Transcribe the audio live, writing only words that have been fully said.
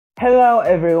Hello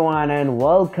everyone and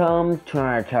welcome to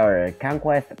another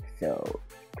Conquest episode.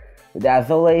 Today,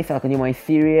 as always, I'll continue my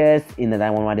series in the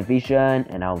 911 division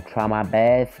and I'll try my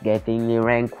best getting the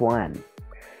rank 1.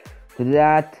 To do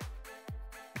that,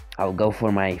 I'll go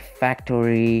for my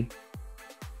factory,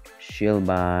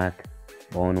 Shieldbot,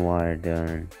 Bone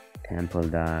Warden, Temple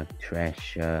Dog,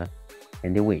 Treasure,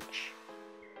 and the Witch.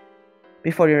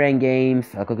 Before the rank games,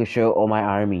 I'll quickly show all my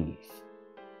armies.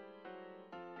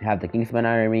 I have the Kingsman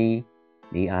army,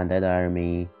 the Undead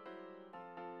army,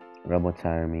 Robots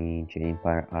army, Jade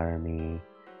Empire army,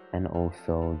 and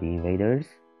also the Invaders.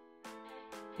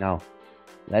 Now,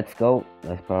 let's go.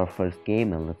 Let's play our first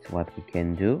game and let's see what we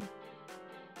can do.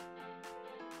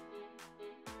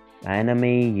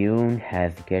 Enemy Yoon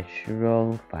has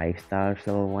Getchero, 5 stars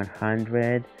level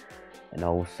 100, and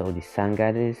also the Sun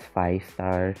Goddess, 5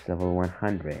 stars level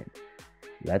 100.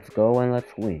 Let's go and let's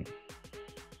win.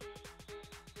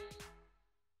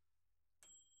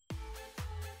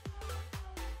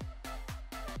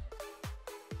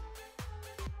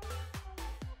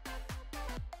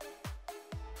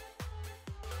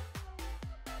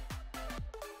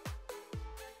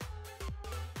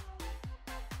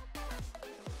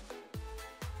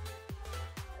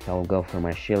 So I'll go for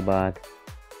my Shieldbot,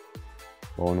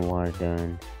 Bone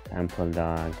Warden, Temple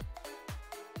Dog,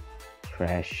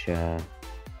 Treasure,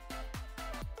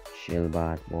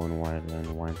 Shieldbot, Bone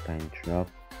Warden, one-time drop,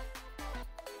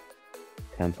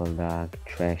 Temple Dog,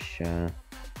 Treasure,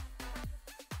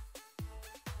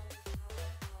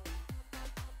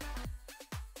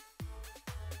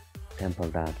 Temple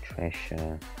Dog,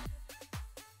 Treasure.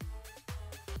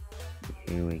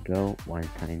 Here we go,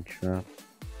 one-time drop.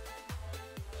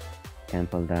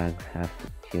 Temple Dogs have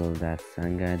to kill that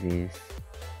Sun Goddess.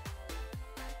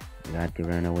 Got the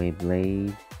Runaway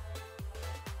Blade.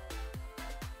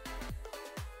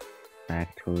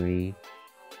 Factory.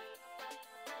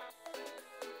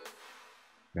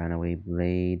 Runaway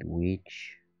Blade,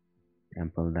 Witch.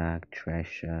 Temple Dog,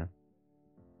 Treasure.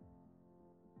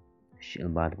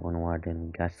 Shieldbot, One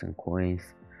Warden, got some coins.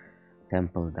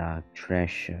 Temple Dog,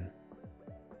 Treasure.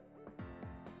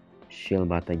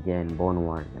 Shieldbot again, Bone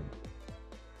Warden.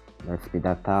 Let's speed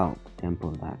that out.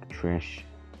 Temple Dog, Trash.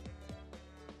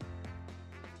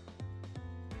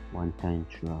 One time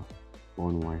draw.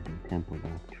 Bone Warden, Temple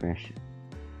Dog, Trash.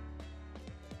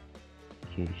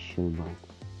 Okay, Shieldbot.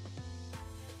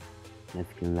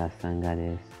 Let's kill that Sun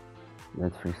Goddess.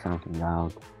 Let's figure something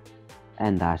out.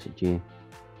 And dash G.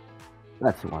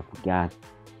 That's what we got.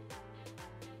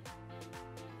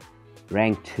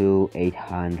 Rank 2,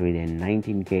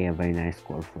 819k, a very nice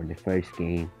score for the first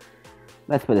game.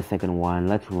 Let's play the second one.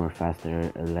 Let's be more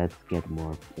faster. Let's get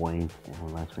more points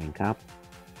and let's rank up.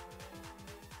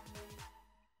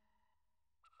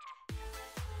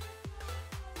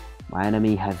 My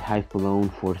enemy has Hive Balloon,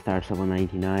 4 stars level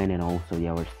 99, and also the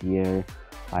Overseer,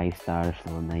 5 stars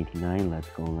level 99. Let's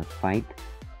go, let's fight.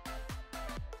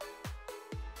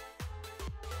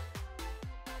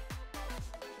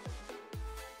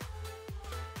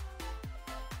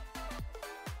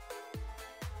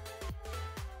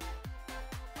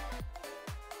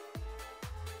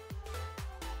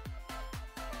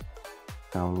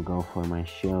 So I will go for my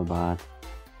Shieldbot.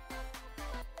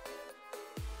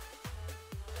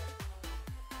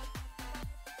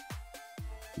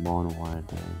 Bone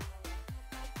Warden.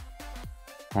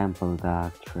 Temple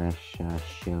Dog, Treasure,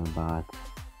 Shieldbot.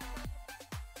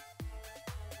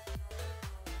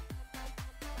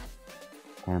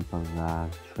 Temple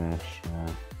Dog,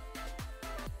 Treasure.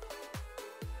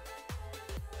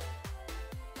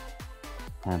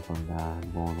 Temple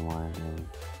Dog, Bone Warden.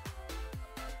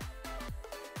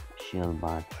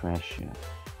 Shieldbot, Treasure.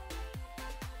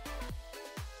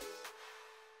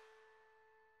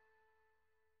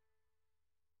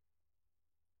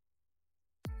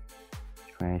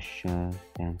 Treasure,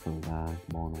 Temple Dog,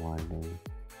 Bone Warden.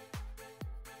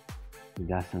 We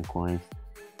got some coins.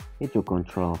 He took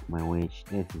control of my witch.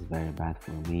 This is very bad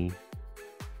for me.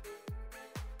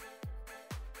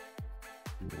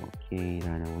 Okay,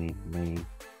 Runaway Blade.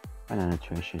 Banana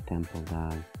Treasure, Temple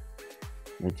Dog.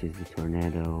 Which is the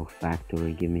Tornado,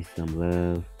 Factory, give me some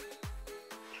love.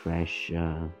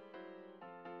 Treasure.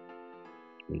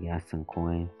 We got some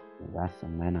coins. We got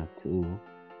some mana too.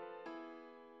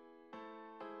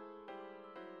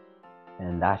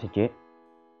 And that's it.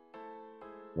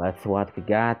 That's what we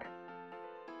got.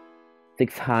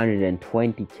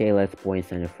 620k less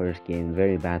points in the first game.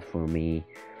 Very bad for me.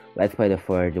 Let's play the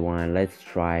third one. Let's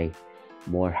try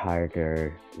more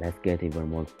harder. Let's get even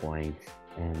more points.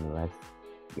 And let's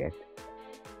get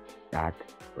that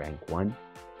rank 1.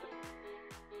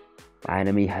 My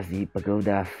enemy has the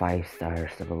pagoda 5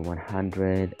 stars level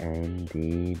 100 and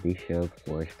the bishop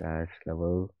 4 stars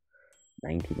level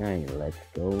 99. Let's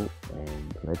go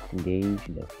and let's engage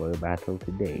in the 4 battle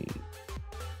today.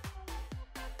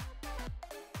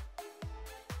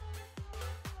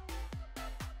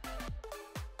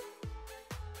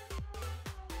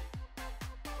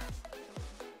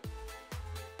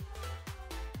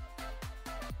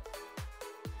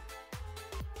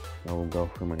 I will go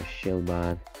for my shield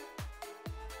bot,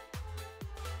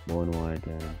 bone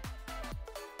warden,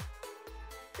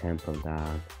 temple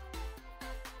dog,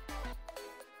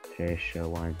 treasure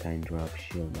one-time drop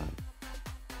shield bot,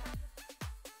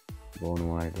 bone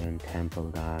warden, temple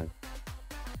dog,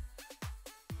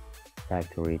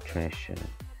 factory treasure,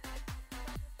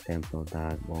 temple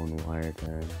dog, bone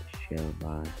warden, shield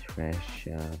bot,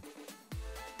 treasure,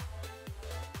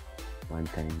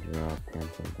 one-time drop,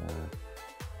 temple dog,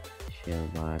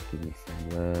 shield bot, give me some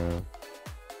love.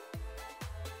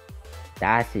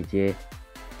 That's it.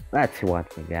 That's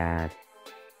what we got.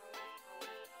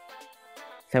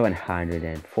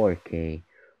 704k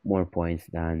more points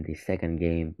than the second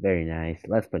game. Very nice.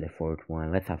 Let's play the fourth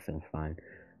one. Let's have some fun.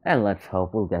 And let's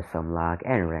hope we'll get some luck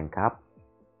and rank up.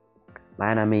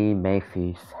 My enemy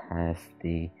Mayfish has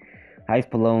the Hive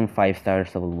Palone 5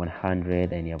 stars level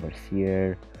 100 and the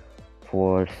Overseer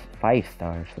Force 5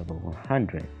 stars level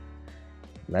 100.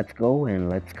 Let's go and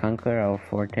let's conquer our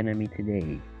fourth enemy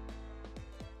today.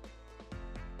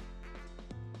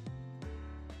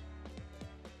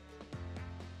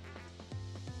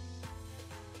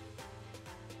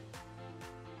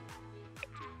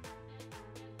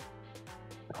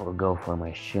 I'll go for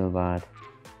my shield bot,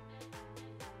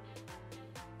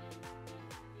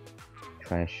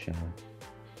 treasure,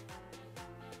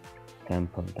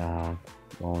 temple dog,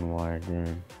 bone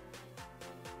warden,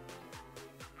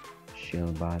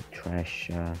 shield bot,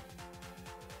 treasure,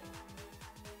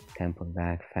 temple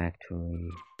dog,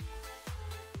 factory,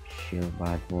 shield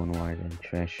bot, bone warden,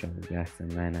 treasure, gas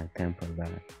and mana, temple dog.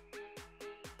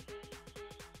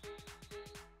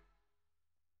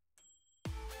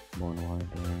 Bone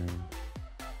warden,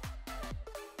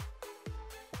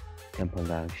 temple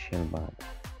dog, shield bot,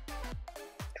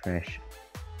 treasure,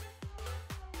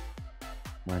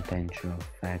 one-time drop,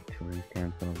 factory,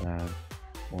 temple dog,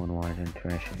 bone warden,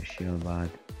 treasure, shield bot.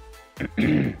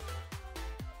 Give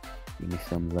me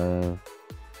some love.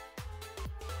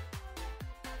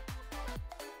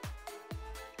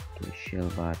 Okay,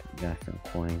 shield bot, got some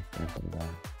coins, temple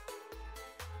dog.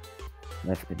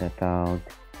 Let's get that out.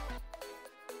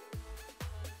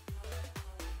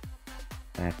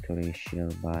 Factory,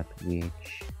 shield bot,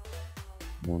 witch,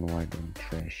 bone warden,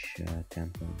 treasure,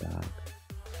 temple dog,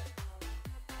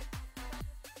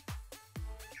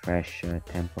 treasure,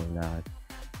 temple dog,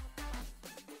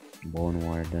 bone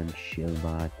warden, shield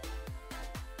bot,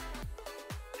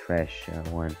 treasure,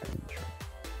 one-time drop,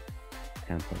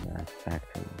 temple dog,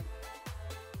 factory.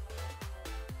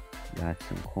 Got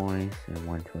some coins and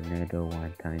one tornado,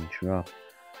 one-time drop,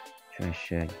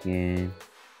 treasure again.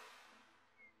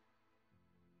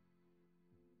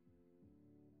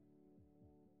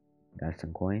 Got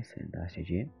some coins and that's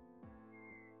it.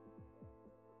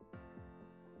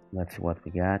 Let's see what we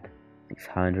got.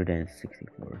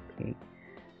 664k.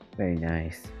 Very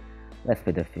nice. Let's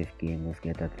play the fifth game. Let's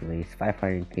get at least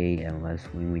 500k and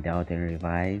let's win without any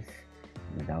revives,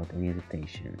 without any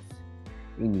hesitations.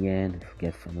 In the end, if we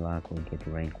get some luck, we'll get to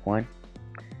rank 1.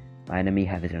 My enemy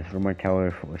has the Transformer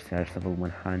Tower 4 stars level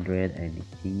 100 and the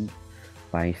King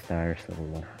 5 stars level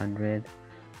 100.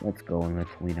 Let's go and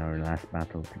let's win our last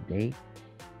battle today.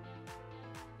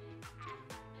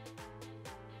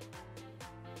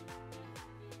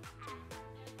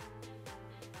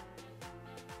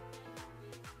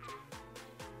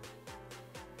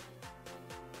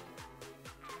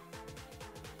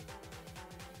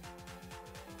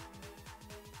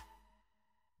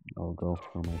 I'll go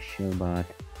for my shield bot,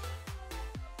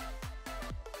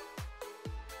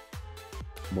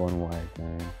 bone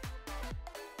warden,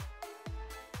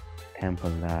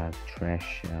 temple dog,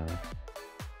 treasure,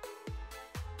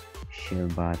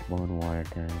 shield bot, bone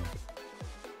warden,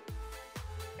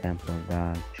 temple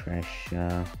dog,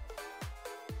 treasure,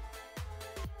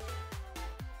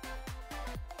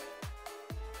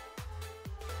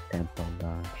 temple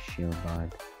dog, shield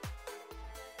bot,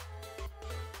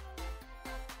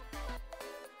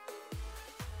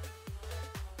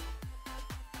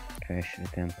 treasure,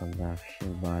 temple dog,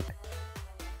 shield bot,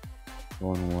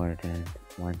 bone warden,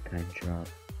 one-time drop,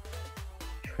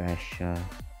 treasure,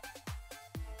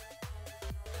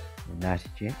 and that's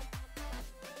it.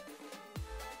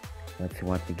 Let's see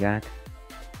what we got.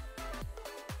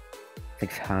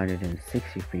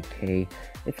 663k.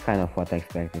 It's kind of what I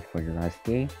expected for the last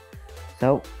game.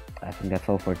 So I think that's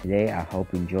all for today. I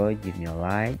hope you enjoyed. Give me a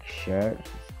like, share,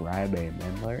 subscribe, and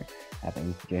remember, have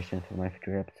any suggestions for my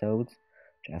future episodes,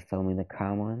 just tell me in the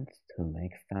comments. Till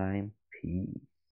next time, peace.